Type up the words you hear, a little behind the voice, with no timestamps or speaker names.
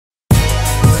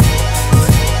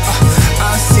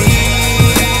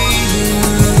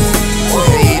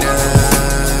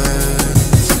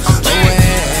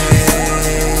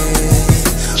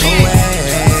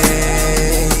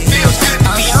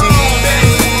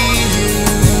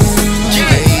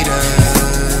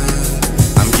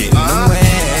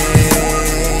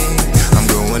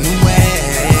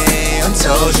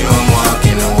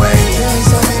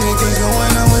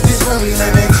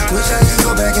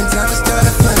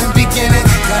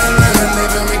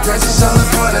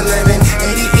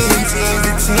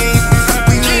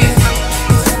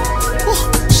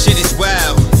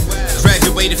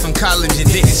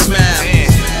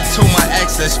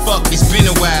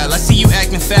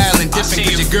foul and different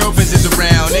cause your girlfriends is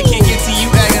around. They can't get to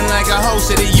you acting like a hoe,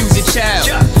 so they use your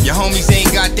child. Your homies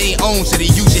ain't got they own, so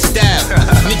they use your style.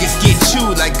 Niggas get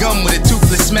chewed like gum with a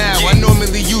toothless smile. I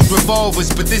normally use revolvers,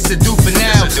 but this a do for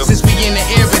now. Since we in the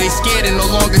era, they scared and no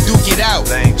longer duke it out.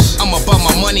 I'm about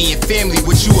my money and family,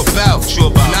 what you about?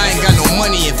 And I ain't got no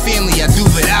money and family, I do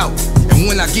it out. And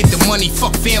when I get the money,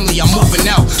 fuck family, I'm moving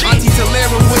out. Auntie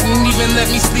Talera wouldn't even let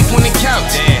me sleep on the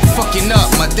couch. Fucking up,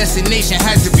 my destination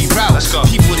had to be route.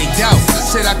 People they doubt,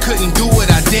 said I couldn't do it,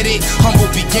 I did it. Humble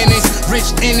beginnings, rich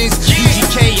innings,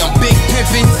 UGK, I'm big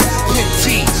pimpin'. Pimp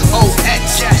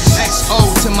T.O.X, XO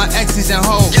to my exes and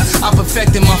hoes. I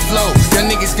perfected my flow, y'all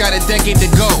niggas got a decade to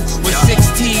go. With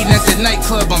 16 at the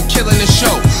nightclub, I'm killing the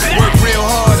show. Work real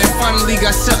hard and finally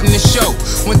got something to show.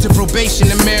 Went to probation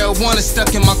and marijuana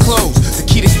stuck in my clothes. The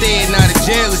key to staying out of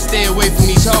jail is stay away from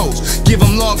these hoes. Give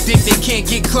them long dick, they can't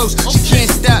get close. She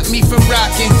can't stop me from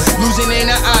rocking. Losing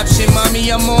ain't an option, mommy,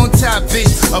 I'm on top,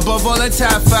 bitch. Above all the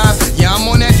top 5, yeah,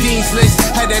 I'm on that Dean's list.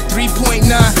 Had that 3.9,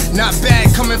 not bad,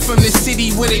 coming from the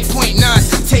city with 8.9.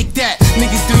 Take that,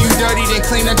 niggas do you dirty, then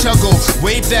claim that y'all go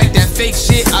way back. That fake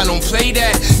shit, I don't play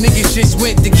that. Niggas just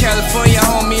went to California,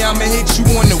 homie, I'ma hit you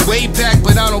on the way back.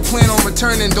 But I don't plan on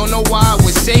returning, don't know why I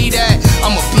would say that.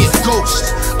 I'ma be a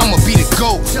ghost, I'ma be the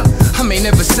GOAT. I may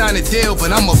never sign a deal,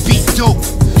 but I'ma be dope.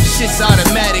 Shit's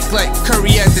automatic like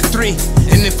Curry at the 3.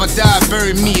 And if I die,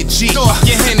 bury me a G.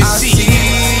 Get Hennessy. I see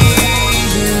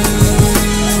you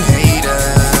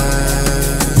haters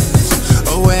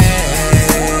away.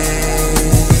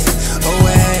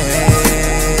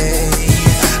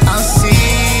 I'll see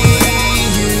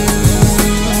you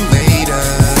later.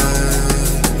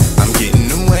 I'm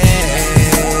getting away.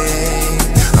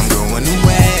 I'm going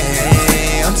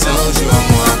away. I told you I'm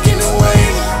walking away.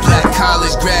 Black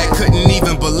college grad, couldn't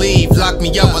even believe. Locked me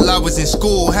up while I was in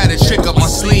school, had a trick up my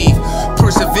sleeve.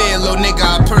 Persevere, little nigga,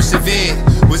 I persevered.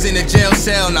 Was in a jail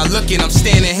cell, now looking, I'm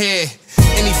standing here.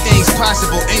 Anything's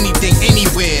possible, anything,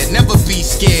 anywhere. Never be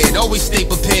scared, always stay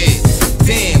prepared.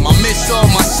 Damn, I miss all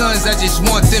my sons, I just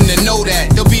want them to know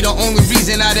that. They'll be the only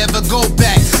reason I'd ever go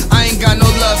back. I ain't got no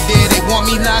love there, they want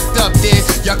me locked up there.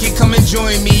 Y'all can come and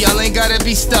join me, y'all ain't gotta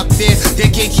be stuck there.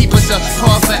 They can't keep us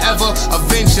apart forever,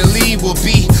 eventually we'll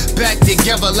be back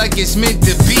together like it's meant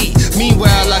to be.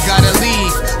 Meanwhile, I gotta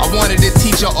leave. I wanted to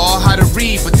teach y'all all how to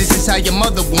read, but this is how your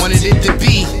mother wanted it to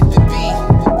be.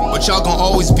 But y'all gon'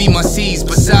 always be my seeds.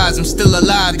 Besides, I'm still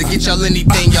alive to get y'all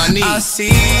anything y'all need. I see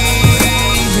you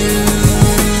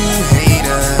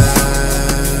haters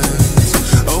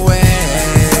away.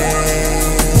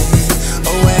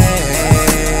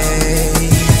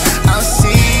 I'll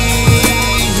see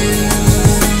you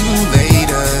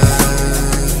later.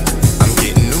 I'm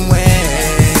getting away.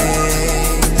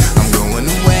 I'm going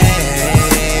away.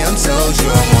 I told you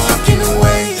I'm walking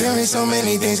away. There ain't so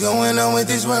many things going on with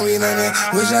this world we living.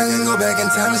 Wish I could go back in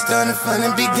time and start it from the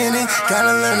beginning.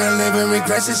 Gotta learn to live and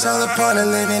regrets, it's all a part of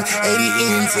living. 80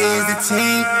 ENT is the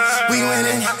team, we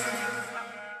winning.